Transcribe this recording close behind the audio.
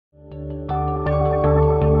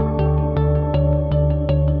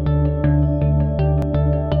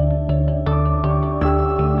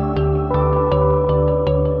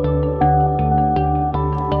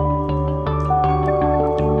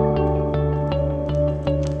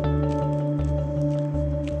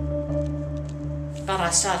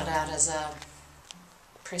I started out as a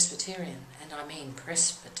Presbyterian, and I mean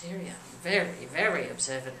Presbyterian, very, very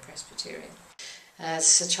observant Presbyterian.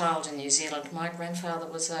 As a child in New Zealand, my grandfather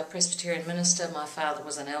was a Presbyterian minister, my father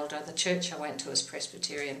was an elder. The church I went to was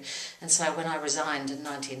Presbyterian, and so when I resigned in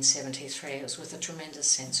 1973, it was with a tremendous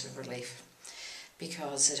sense of relief,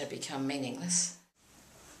 because it had become meaningless.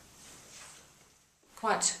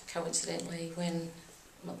 Quite coincidentally, when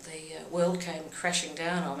the world came crashing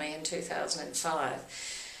down on me in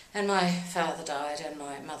 2005, and my father died and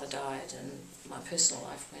my mother died and my personal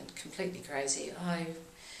life went completely crazy, I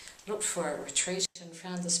looked for a retreat and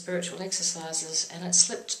found the spiritual exercises, and it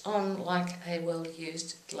slipped on like a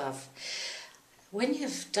well-used glove. When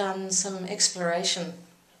you've done some exploration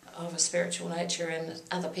of a spiritual nature in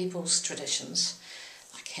other people's traditions,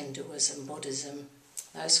 like Hinduism, Buddhism,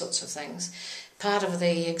 those sorts of things, part of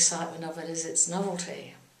the excitement of it is its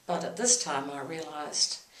novelty. But at this time I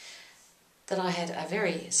realised that I had a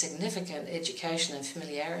very significant education and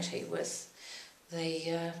familiarity with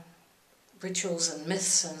the rituals and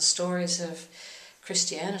myths and stories of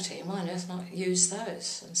Christianity, and why on earth not use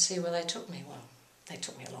those and see where they took me? Well, they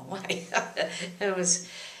took me a long way. It was,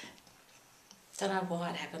 don't know why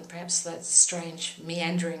it happened, perhaps that strange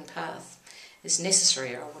meandering path is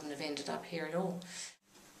necessary or I wouldn't have ended up here at all.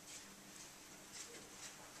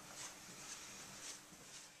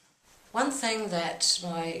 One thing that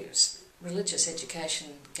my religious education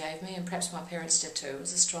gave me, and perhaps my parents did too,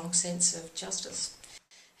 was a strong sense of justice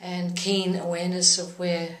and keen awareness of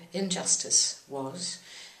where injustice was,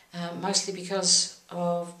 mostly because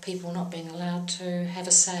of people not being allowed to have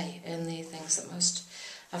a say in the things that most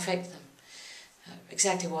affect them.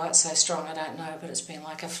 Exactly why it's so strong I don't know, but it's been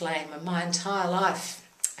like a flame in my entire life,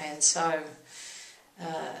 and so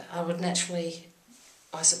I would naturally,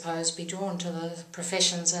 I suppose, be drawn to the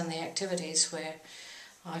professions and the activities where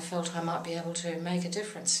I felt I might be able to make a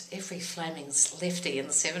difference. Every flaming lefty in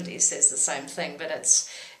the 70s says the same thing, but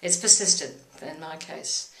it's persisted in my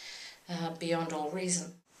case beyond all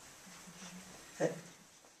reason.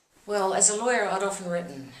 Well, as a lawyer I'd often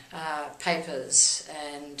written papers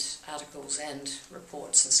and articles and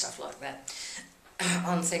reports and stuff like that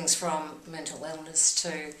on things from mental illness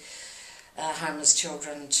to homeless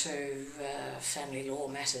children to family law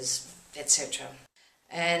matters, etc.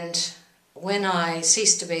 And when I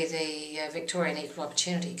ceased to be the Victorian Equal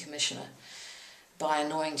Opportunity Commissioner by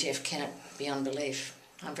annoying Jeff Kennett beyond belief,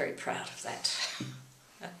 I'm very proud of that.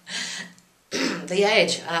 The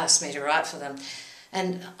Age asked me to write for them,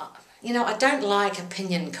 and you know, I don't like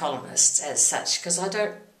opinion columnists as such, because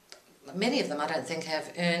many of them I don't think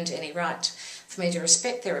have earned any right for me to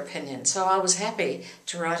respect their opinion, so I was happy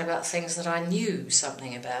to write about things that I knew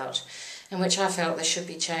something about, in which I felt there should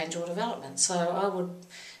be change or development. So I would,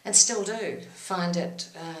 and still do, find it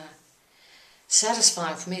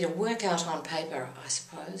satisfying for me to work out on paper, I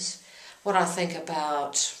suppose, what I think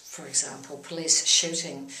about, for example, police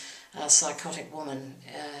shooting a psychotic woman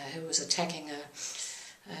who was attacking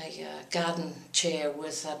a garden chair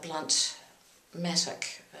with a blunt mattock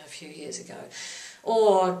a few years ago,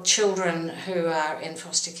 or children who are in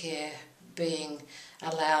foster care being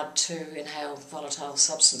allowed to inhale volatile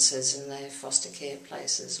substances in their foster care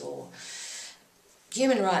places, or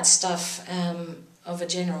human rights stuff of a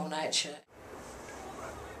general nature.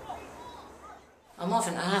 I'm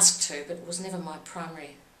often asked to, but it was never my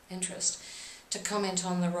primary interest, to comment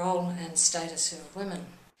on the role and status of women.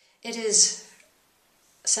 It is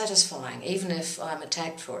satisfying, even if I'm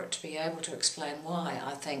attacked for it, to be able to explain why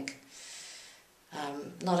I think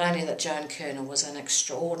not only that Joan Kirner was an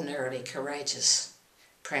extraordinarily courageous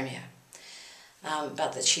Premier,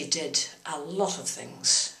 but that she did a lot of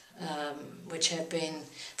things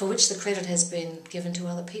for which the credit has been given to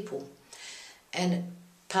other people. And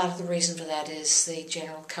part of the reason for that is the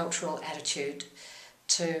general cultural attitude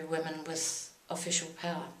to women with official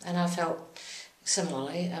power. And I felt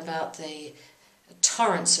similarly about the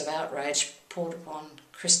torrents of outrage poured upon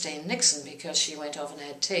Christine Nixon because she went off and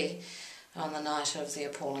had tea on the night of the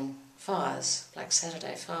appalling fires, Black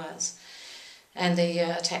Saturday fires, and the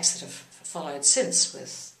attacks that have followed since,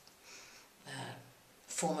 with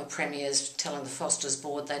former premiers telling the Fosters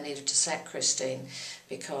Board they needed to sack Christine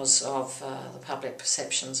because of the public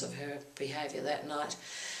perceptions of her behaviour that night.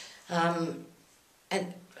 And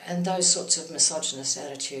those sorts of misogynist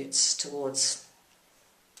attitudes towards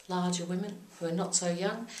larger women who are not so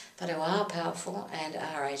young, but who are powerful and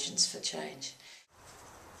are agents for change.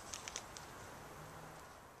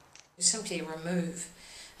 You simply remove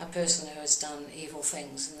a person who has done evil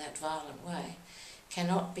things in that violent way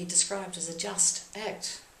cannot be described as a just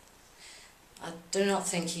act. I do not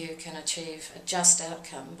think you can achieve a just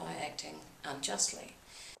outcome by acting unjustly.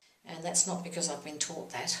 And that's not because I've been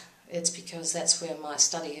taught that, it's because that's where my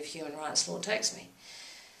study of human rights law takes me.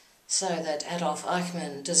 So that Adolf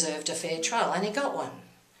Eichmann deserved a fair trial, and he got one.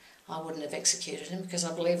 I wouldn't have executed him because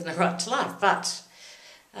I believe in the right to life, but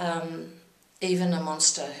even a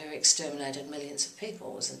monster who exterminated millions of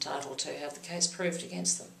people was entitled to have the case proved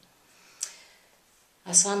against them.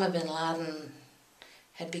 Osama bin Laden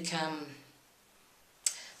had become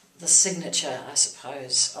the signature, I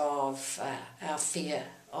suppose, of our fear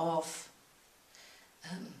of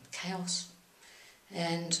chaos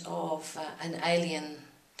and of an alien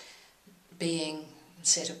being,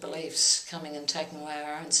 set of beliefs coming and taking away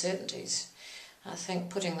our own certainties. I think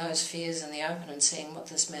putting those fears in the open and seeing what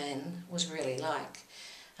this man was really like,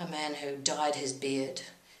 a man who dyed his beard,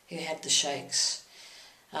 who had the shakes,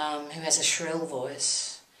 who has a shrill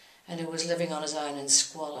voice, and who was living on his own in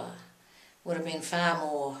squalor, would have been far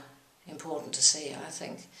more important to see, I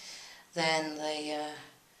think, than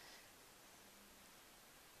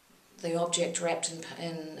the object wrapped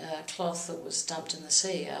in cloth that was dumped in the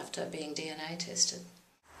sea after being DNA tested.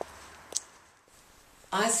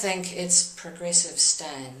 I think its progressive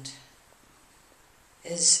stand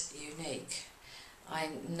is unique. I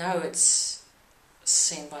know it's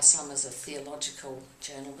seen by some as a theological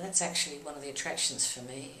journal, but that's actually one of the attractions for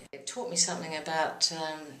me. It taught me something about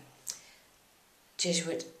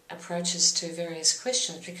Jesuit approaches to various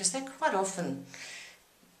questions, because they're quite often,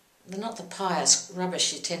 they're not the pious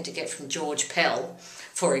rubbish you tend to get from George Pell,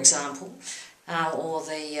 for example, or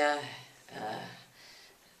the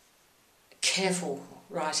careful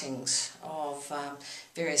writings of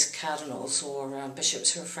various cardinals or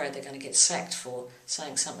bishops who are afraid they're going to get sacked for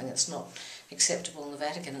saying something that's not acceptable in the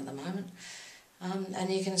Vatican at the moment.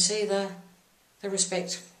 And you can see the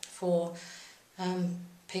respect for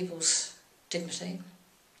people's dignity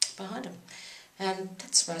behind them. And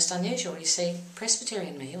that's most unusual. You see,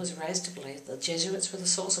 Presbyterian me was raised to believe that the Jesuits were the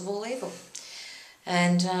source of all evil.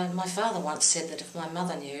 And my father once said that if my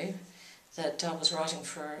mother knew that I was writing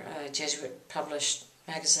for a Jesuit-published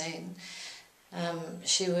magazine,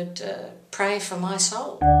 she would pray for my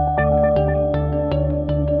soul.